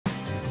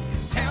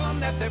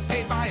that they're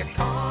paid by a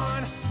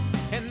con,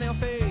 and they'll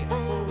say,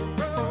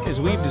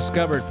 as we've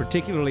discovered,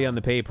 particularly on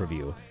the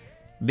pay-per-view,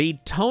 the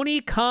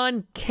Tony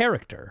Khan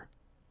character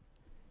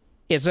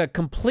is a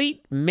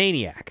complete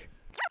maniac.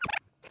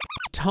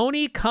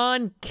 Tony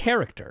Khan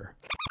character.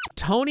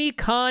 Tony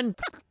Khan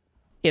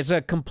is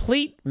a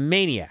complete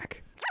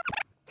maniac.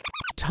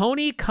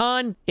 Tony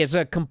Khan is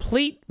a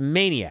complete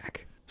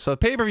maniac. So the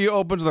pay-per-view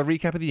opens with a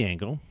recap of the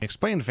angle.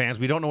 Explain to fans,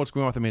 we don't know what's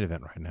going on with the main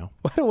event right now.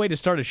 What a way to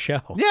start a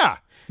show. Yeah.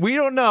 We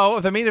don't know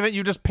if the main event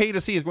you just pay to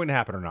see is going to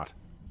happen or not.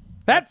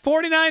 That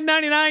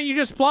 $49.99 you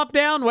just plopped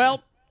down,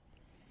 well...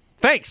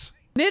 Thanks.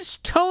 This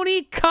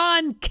Tony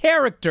Khan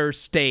character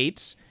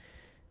states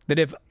that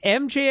if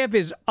MJF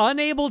is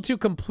unable to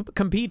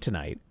compete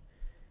tonight,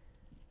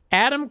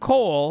 Adam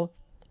Cole,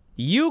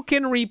 you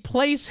can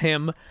replace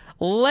him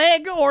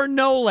leg or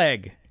no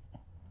leg.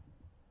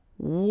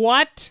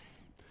 What?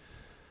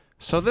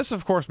 So this,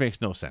 of course, makes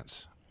no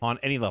sense on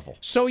any level.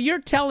 So you're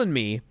telling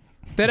me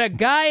that a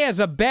guy has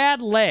a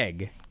bad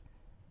leg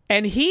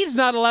and he's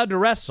not allowed to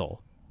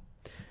wrestle,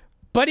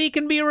 but he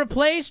can be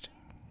replaced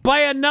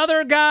by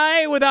another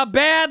guy with a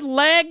bad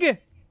leg?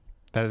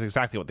 That is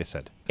exactly what they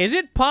said. Is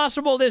it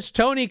possible this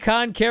Tony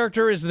Khan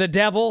character is the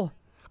devil?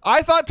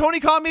 I thought Tony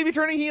Khan may be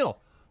turning heel.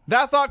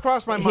 That thought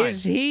crossed my mind.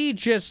 Is he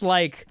just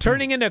like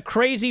turning into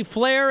Crazy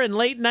Flair in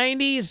late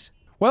 90s?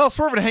 Well,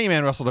 Swerve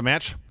Hangman wrestled a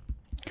match.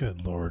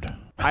 Good Lord.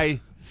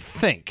 I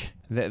think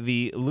that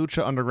the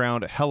Lucha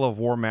Underground Hell of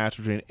War match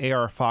between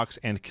AR Fox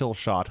and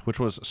Killshot, which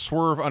was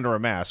Swerve under a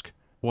mask,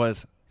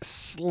 was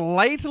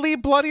slightly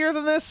bloodier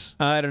than this.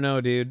 I don't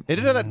know, dude. It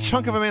did have that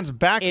chunk of a man's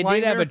back It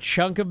lying did have there. a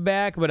chunk of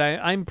back, but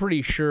I'm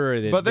pretty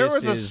sure that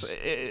this is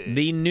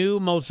the new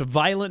most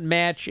violent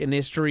match in the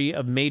history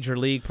of Major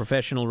League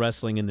Professional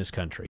Wrestling in this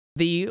country.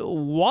 The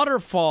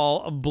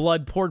waterfall of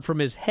blood poured from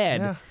his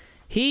head. Yeah.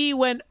 He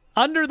went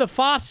under the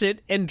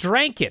faucet and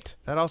drank it.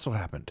 That also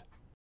happened.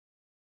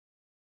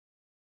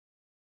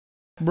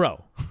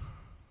 Bro.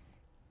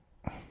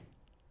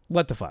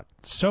 What the fuck?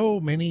 So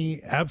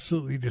many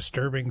absolutely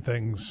disturbing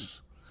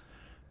things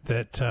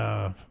that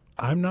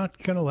I'm not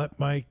going to let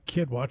my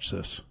kid watch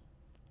this.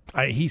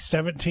 He's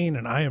 17,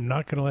 and I am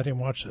not going to let him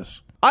watch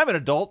this. I'm an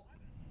adult.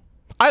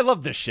 I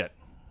love this shit.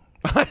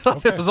 I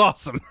thought this was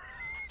awesome.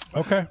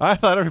 Okay. I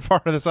thought every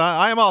part of this.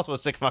 I am also a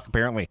sick fuck,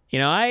 apparently. You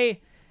know, I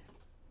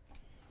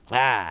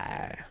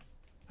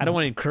don't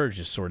want to encourage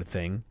this sort of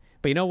thing.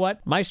 But you know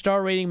what? My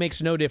star rating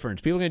makes no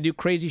difference. People are going to do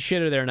crazy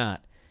shit or they're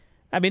not.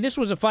 I mean, this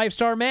was a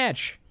 5-star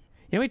match.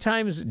 You know how many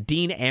times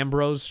Dean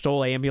Ambrose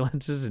stole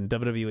ambulances in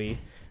WWE?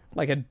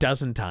 Like a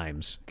dozen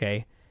times,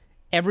 okay?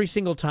 Every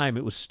single time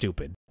it was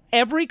stupid.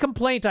 Every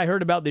complaint I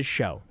heard about this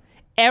show,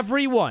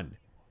 everyone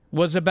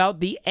was about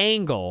the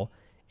angle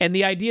and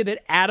the idea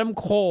that Adam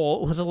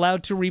Cole was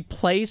allowed to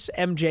replace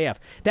MJF.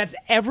 That's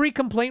every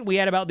complaint we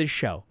had about this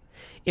show.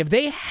 If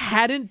they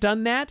hadn't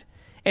done that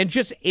and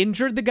just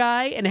injured the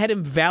guy and had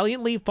him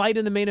valiantly fight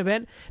in the main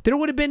event, there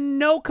would have been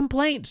no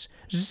complaints.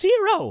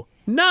 Zero.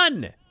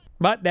 None.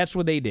 But that's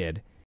what they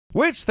did.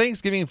 Which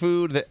Thanksgiving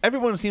food that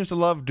everyone seems to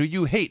love do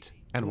you hate,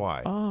 and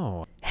why?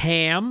 Oh.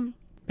 Ham.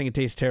 I think it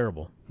tastes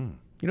terrible.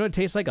 You know, it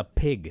tastes like a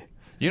pig.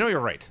 You know you're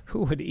right.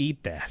 Who would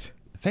eat that?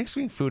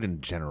 Thanksgiving food in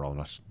general,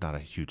 I'm not a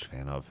huge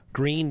fan of.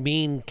 Green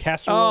bean Oh,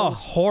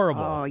 casseroles.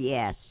 horrible. Oh,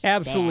 yes.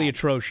 Absolutely Bad.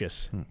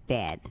 atrocious.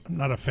 Bad. I'm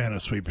not a fan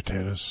of sweet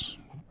potatoes.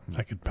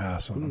 I could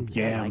pass on them.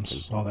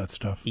 Yams, all that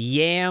stuff.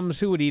 Yams.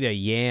 Who would eat a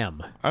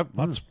yam?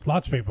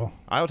 Lots of people.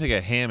 I would take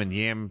a ham and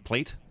yam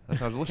plate. That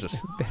sounds delicious.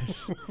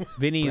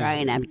 Vinny's...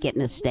 Brian, I'm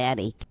getting a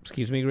static.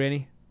 Excuse me,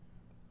 Granny?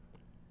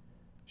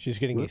 She's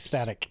getting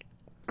ecstatic.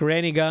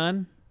 Granny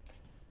gone?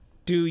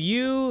 Do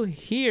you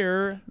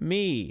hear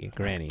me,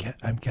 Granny?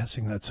 I'm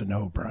guessing that's a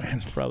no,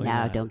 Brian. Probably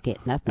Now not. don't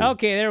get nothing.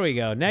 Okay, there we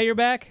go. Now you're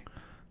back?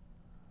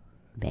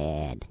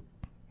 Bad.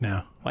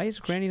 No. Why is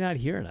Granny not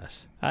hearing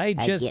us? I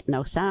get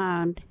no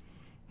sound.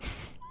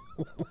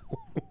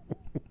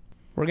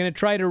 We're going to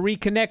try to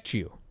reconnect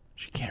you.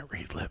 She can't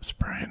read lips,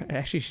 Brian.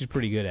 Actually, she's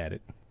pretty good at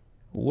it.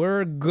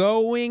 We're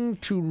going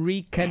to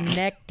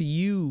reconnect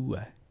you.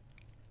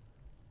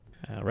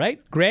 All right,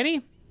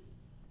 Granny?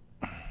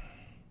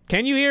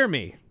 Can you hear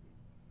me?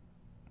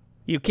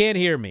 You can't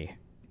hear me.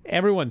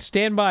 Everyone,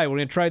 stand by. We're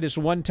going to try this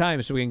one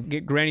time so we can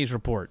get Granny's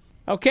report.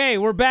 Okay,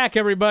 we're back,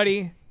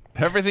 everybody.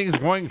 Everything's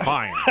going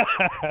fine.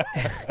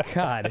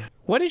 God.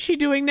 What is she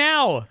doing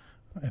now?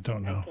 I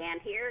don't know.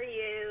 Can't hear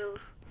you.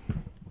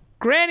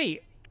 Granny,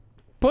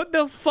 put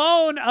the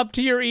phone up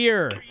to your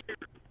ear.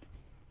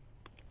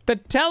 The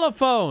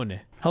telephone.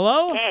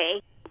 Hello?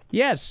 Hey,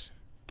 Yes.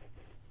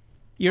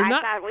 You're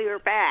not... thought we were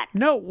back.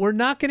 No, we're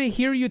not going to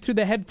hear you through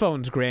the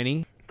headphones,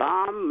 Granny.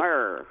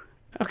 Bummer.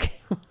 Okay.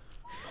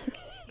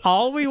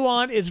 All we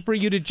want is for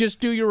you to just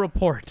do your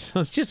reports.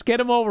 Let's just get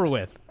them over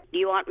with. Do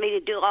you want me to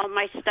do all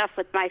my stuff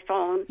with my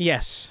phone?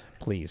 Yes,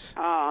 please.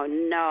 Oh,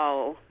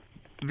 no.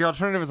 The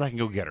alternative is I can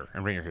go get her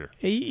and bring her here.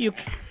 You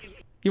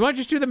want to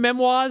just do the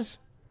memoirs?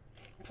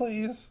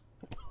 Please.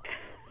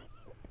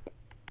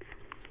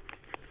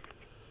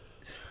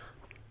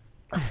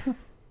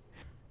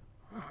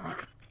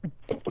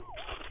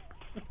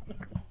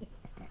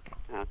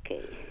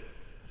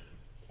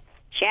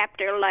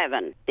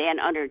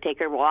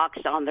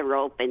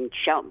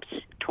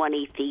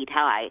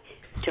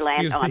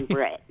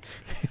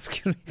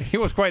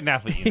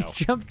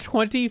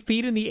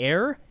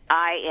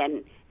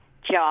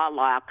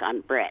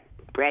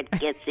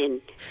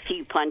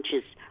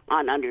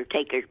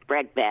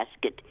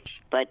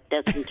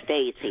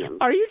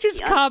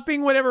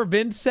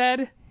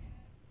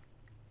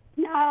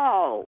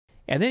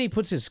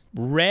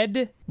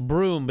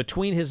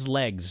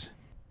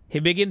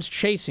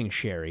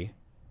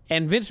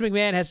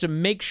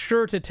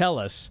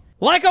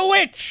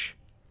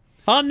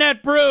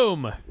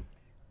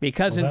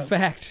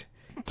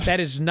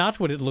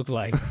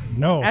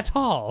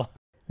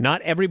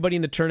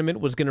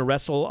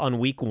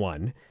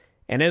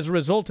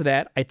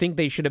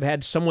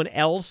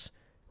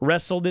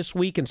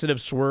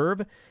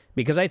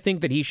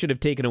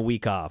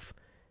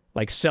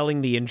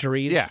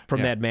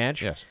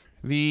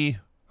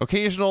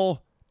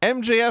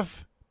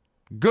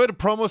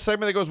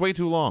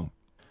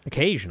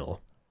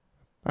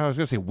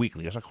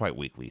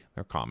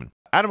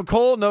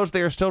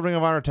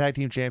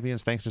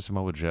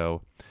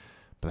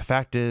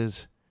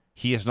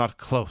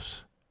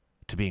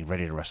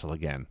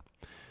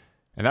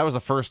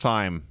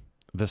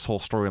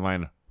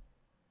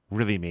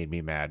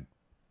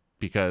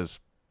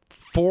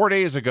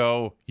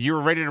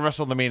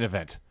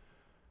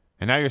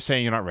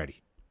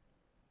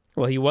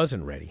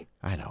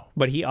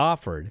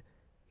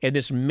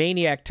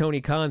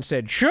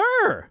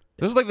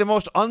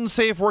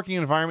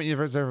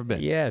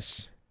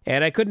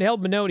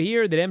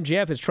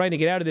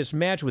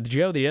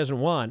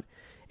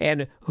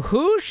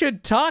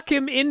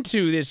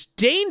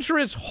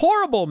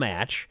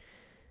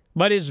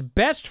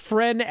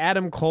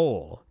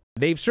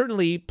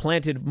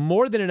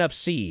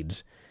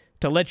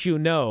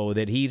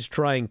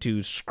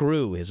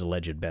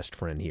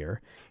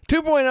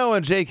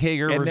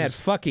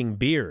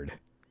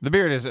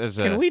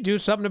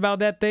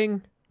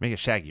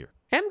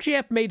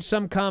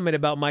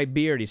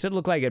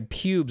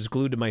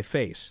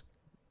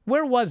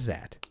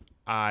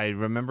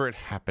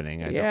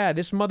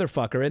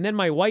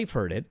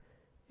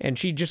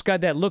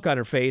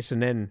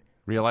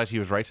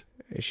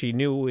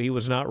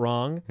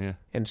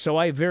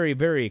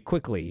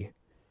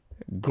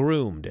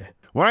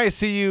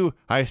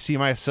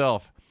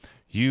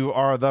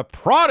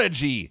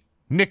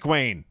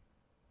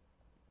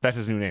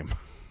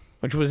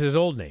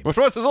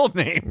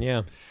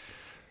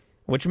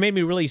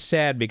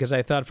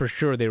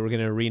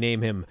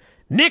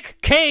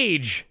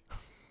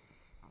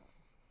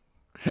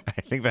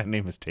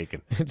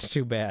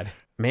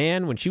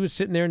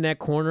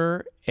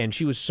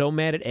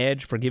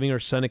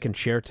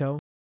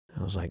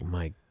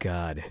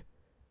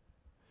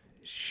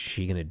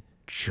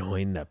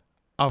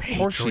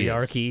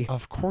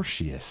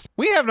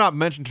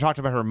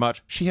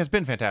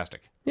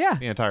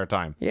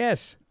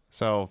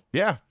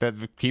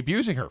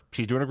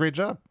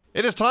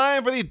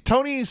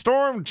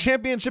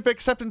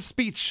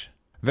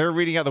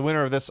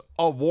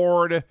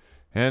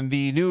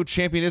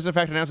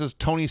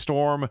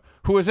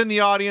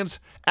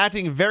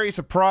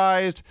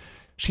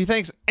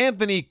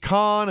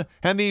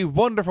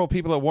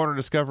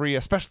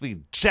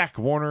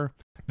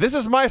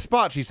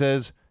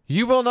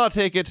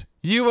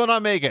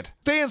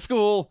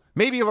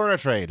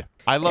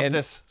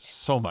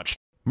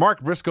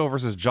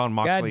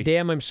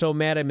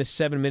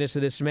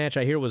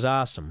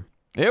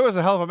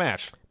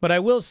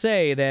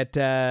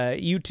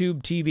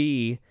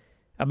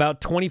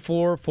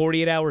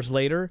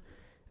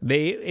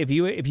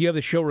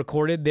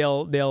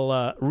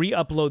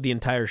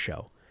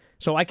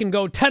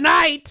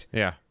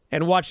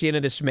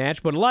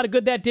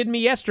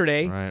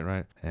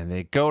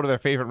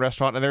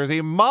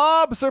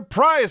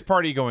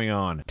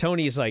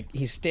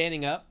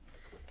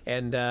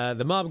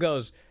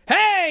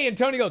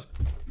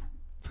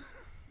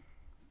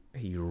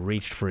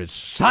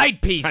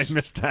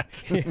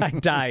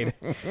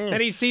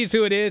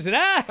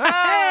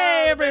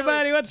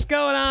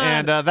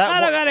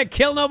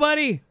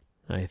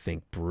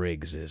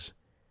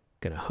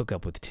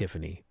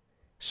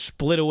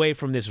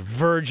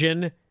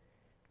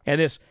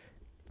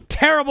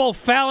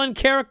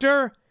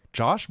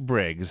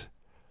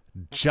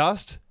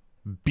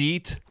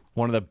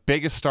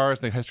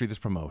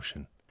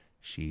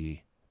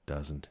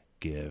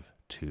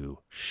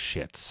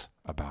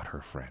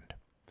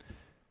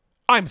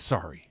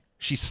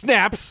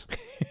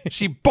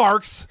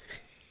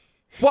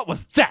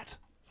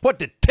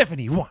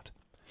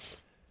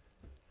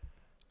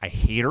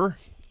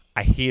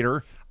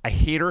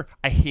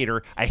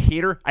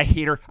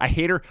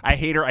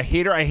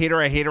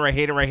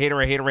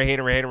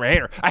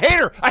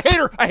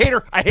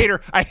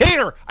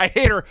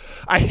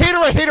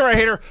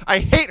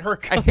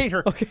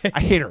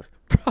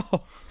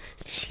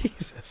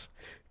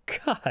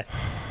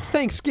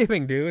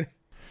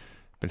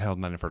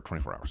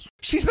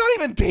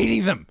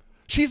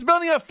 She's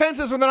building up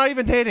fences when they're not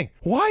even dating.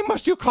 Why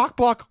must you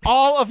cockblock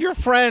all of your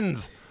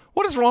friends?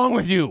 What is wrong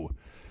with you?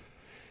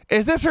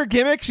 Is this her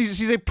gimmick?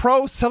 She's a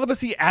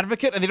pro-celibacy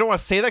advocate, and they don't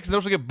want to say that because they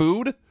don't get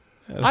booed?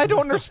 I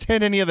don't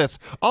understand any of this.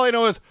 All I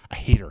know is I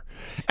hate her.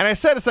 And I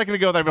said a second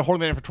ago that I've been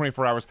holding that in for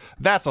 24 hours.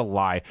 That's a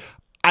lie.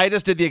 I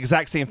just did the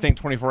exact same thing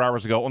 24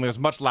 hours ago, only it was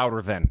much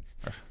louder then.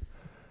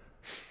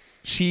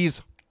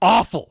 She's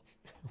awful.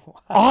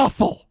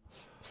 Awful.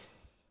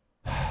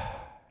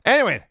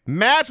 Anyway,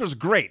 match was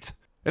great.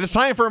 It is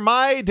time for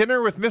my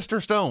dinner with Mr.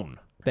 Stone.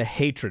 The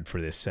hatred for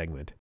this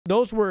segment.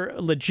 Those were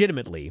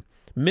legitimately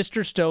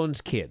Mr.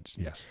 Stone's kids.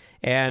 Yes.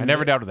 And I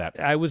never doubted that.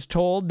 I was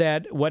told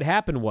that what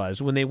happened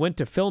was when they went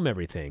to film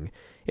everything,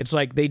 it's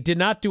like they did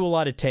not do a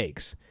lot of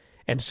takes.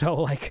 And so,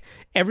 like,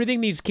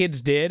 everything these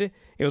kids did,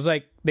 it was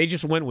like they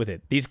just went with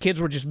it. These kids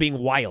were just being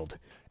wild.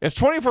 It's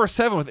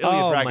 24/7 with Ilya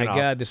Dragunov. Oh, my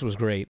God, this was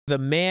great. The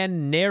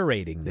man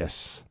narrating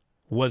this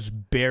was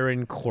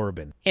Baron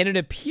Corbin. And it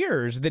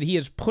appears that he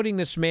is putting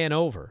this man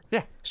over.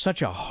 Yeah.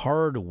 Such a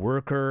hard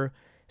worker,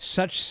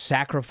 such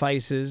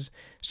sacrifices,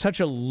 such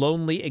a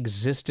lonely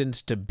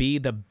existence to be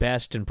the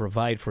best and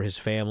provide for his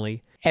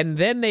family. And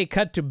then they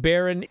cut to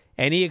Baron,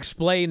 and he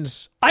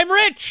explains, I'm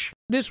rich!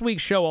 This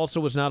week's show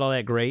also was not all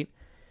that great.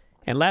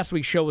 And last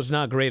week's show was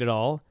not great at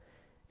all.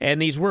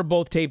 And these were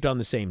both taped on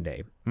the same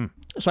day.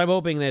 So I'm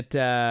hoping that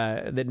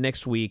that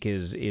next week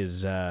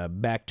is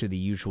back to the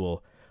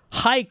usual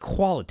high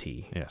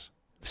quality Yes.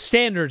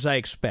 standards I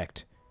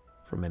expect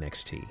from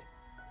NXT.